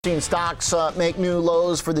Seeing stocks make new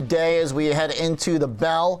lows for the day as we head into the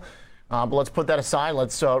bell. But let's put that aside.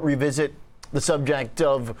 Let's revisit the subject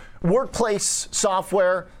of workplace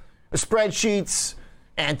software, spreadsheets,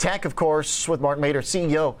 and tech, of course, with Mark Mader,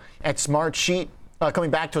 CEO at Smartsheet, coming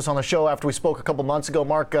back to us on the show after we spoke a couple months ago.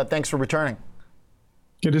 Mark, thanks for returning.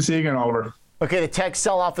 Good to see you again, Oliver. Okay, the tech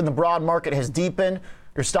sell-off in the broad market has deepened.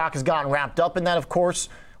 Your stock has gotten wrapped up in that, of course.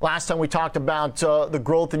 Last time we talked about the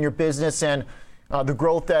growth in your business and the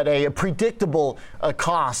growth at a predictable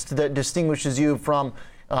cost that distinguishes you from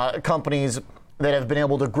companies that have been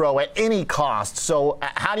able to grow at any cost. So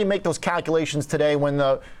how do you make those calculations today when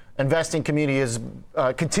the investing community has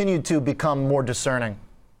continued to become more discerning?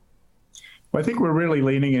 Well, I think we're really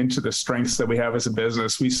leaning into the strengths that we have as a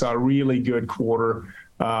business. We saw a really good quarter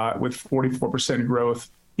with 44% growth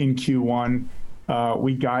in Q1.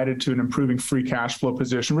 We guided to an improving free cash flow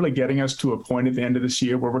position, really getting us to a point at the end of this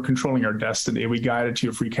year where we're controlling our destiny. We guided to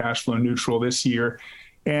a free cash flow neutral this year.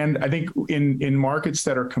 And I think in markets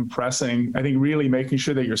that are compressing, I think really making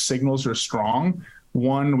sure that your signals are strong.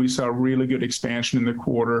 One, we saw really good expansion in the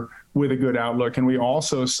quarter with a good outlook. And we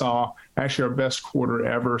also saw actually our best quarter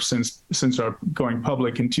ever since our going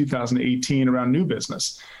public in 2018 around new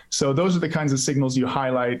business. So those are the kinds of signals you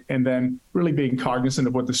highlight, and then really being cognizant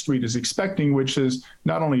of what the street is expecting, which is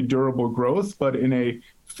not only durable growth, but in a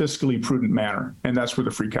fiscally prudent manner. And that's where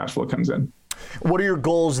the free cash flow comes in. What are your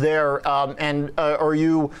goals there? Are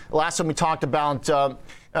you, last time we talked about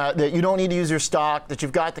that you don't need to use your stock, that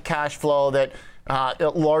you've got the cash flow, that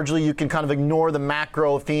largely you can kind of ignore the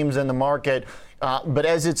macro themes in the market. But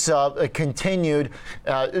as it's continued,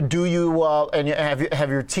 do you and have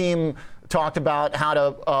your team talked about how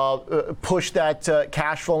to push that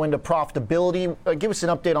cash flow into profitability? Give us an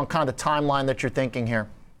update on kind of the timeline that you're thinking here.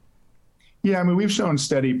 Yeah, I mean, we've shown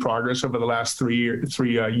steady progress over the last three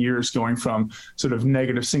years, going from sort of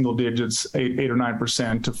negative single digits, 8 or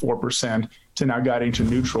 9% to 4%, to now guiding to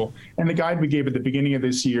neutral. And the guide we gave at the beginning of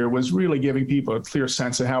this year was really giving people a clear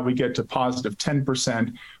sense of how we get to positive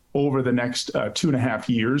 10% over the next 2.5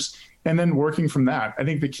 years. And then working from that, I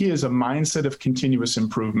think the key is a mindset of continuous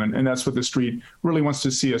improvement. And that's what the street really wants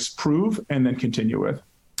to see us prove and then continue with.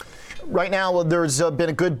 Right now, there's been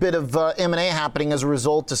a good bit of M&A happening as a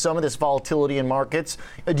result of some of this volatility in markets.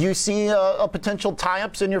 Do you see a potential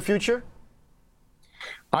tie-ups in your future?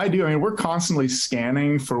 I do. I mean, we're constantly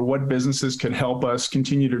scanning for what businesses could help us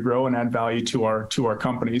continue to grow and add value to our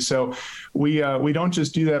company. So we don't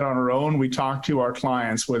just do that on our own. We talk to our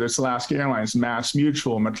clients, whether it's Alaska Airlines, Mass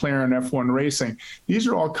Mutual, McLaren, F1 Racing. These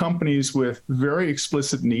are all companies with very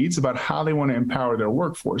explicit needs about how they want to empower their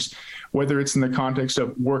workforce, whether it's in the context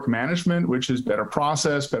of work management, which is better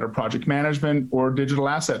process, better project management, or digital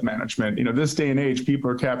asset management. You know, this day and age, people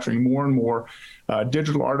are capturing more and more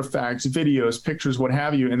digital artifacts, videos, pictures, what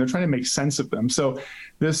have you, and they're trying to make sense of them. So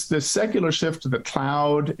this secular shift to the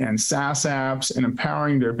cloud and SaaS apps and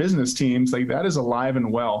empowering their business teams, like that is alive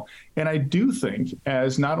and well. And I do think,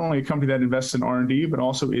 as not only a company that invests in R&D, but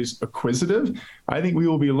also is acquisitive, I think we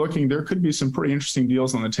will be looking, there could be some pretty interesting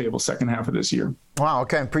deals on the table second half of this year. Wow,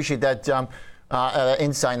 okay, appreciate that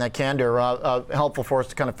insight and that candor, helpful for us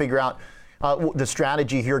to kind of figure out the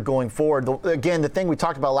strategy here going forward. Again, the thing we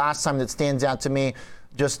talked about last time that stands out to me,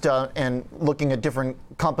 just and looking at different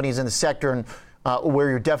companies in the sector and where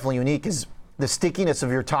you're definitely unique, is the stickiness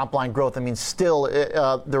of your top line growth. I mean, still,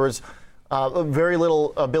 there was very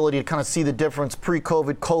little ability to kind of see the difference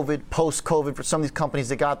pre-COVID, COVID, post-COVID for some of these companies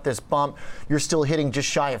that got this bump. You're still hitting just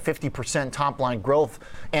shy of 50% top line growth.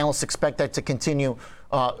 Analysts expect that to continue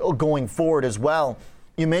going forward as well.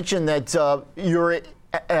 You mentioned that you're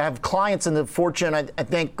have clients in the Fortune, I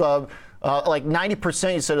think like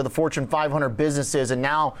 90% you said of the Fortune 500 businesses, and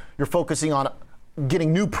now you're focusing on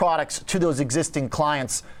getting new products to those existing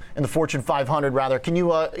clients in the Fortune 500 rather. Can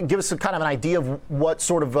you give us some kind of an idea of what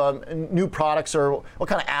sort of new products or what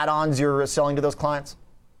kind of add-ons you're selling to those clients?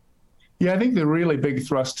 Yeah, I think the really big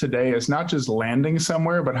thrust today is not just landing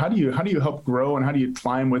somewhere, but how do you help grow and how do you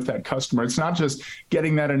climb with that customer? It's not just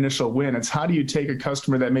getting that initial win. It's how do you take a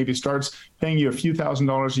customer that maybe starts paying you a few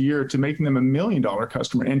 $1,000s a year to making them $1 million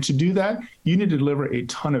customer. And to do that, you need to deliver a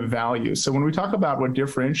ton of value. So when we talk about what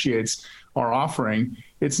differentiates our offering,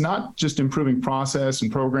 it's not just improving process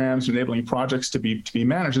and programs, enabling projects to be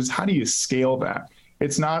managed. It's how do you scale that?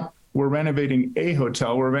 It's not we're renovating a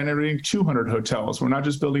hotel, we're renovating 200 hotels. We're not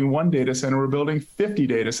just building one data center, we're building 50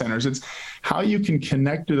 data centers. It's how you can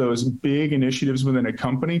connect to those big initiatives within a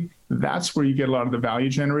company. That's where you get a lot of the value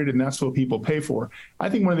generated, and that's what people pay for. I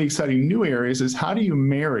think one of the exciting new areas is how do you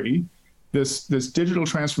marry this digital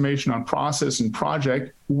transformation on process and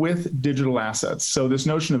project with digital assets. So this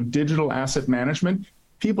notion of digital asset management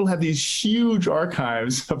people have these huge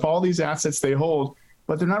archives of all these assets they hold,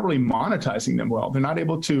 but they're not really monetizing them well. They're not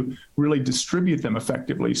able to really distribute them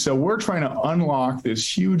effectively. So we're trying to unlock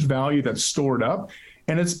this huge value that's stored up.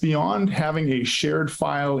 And it's beyond having a shared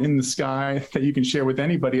file in the sky that you can share with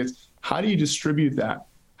anybody. It's how do you distribute that?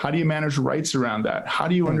 How do you manage rights around that? How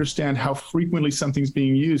do you understand how frequently something's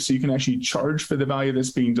being used so you can actually charge for the value that's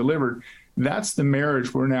being delivered? That's the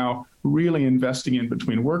marriage we're now really investing in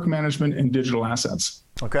between work management and digital assets.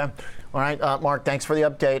 Okay. All right, Mark, thanks for the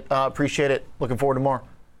update. Appreciate it. Looking forward to more.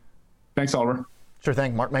 Thanks, Oliver. Sure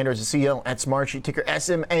thing. Mark Maynard is the CEO at Smartsheet, ticker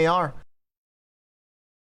SMAR.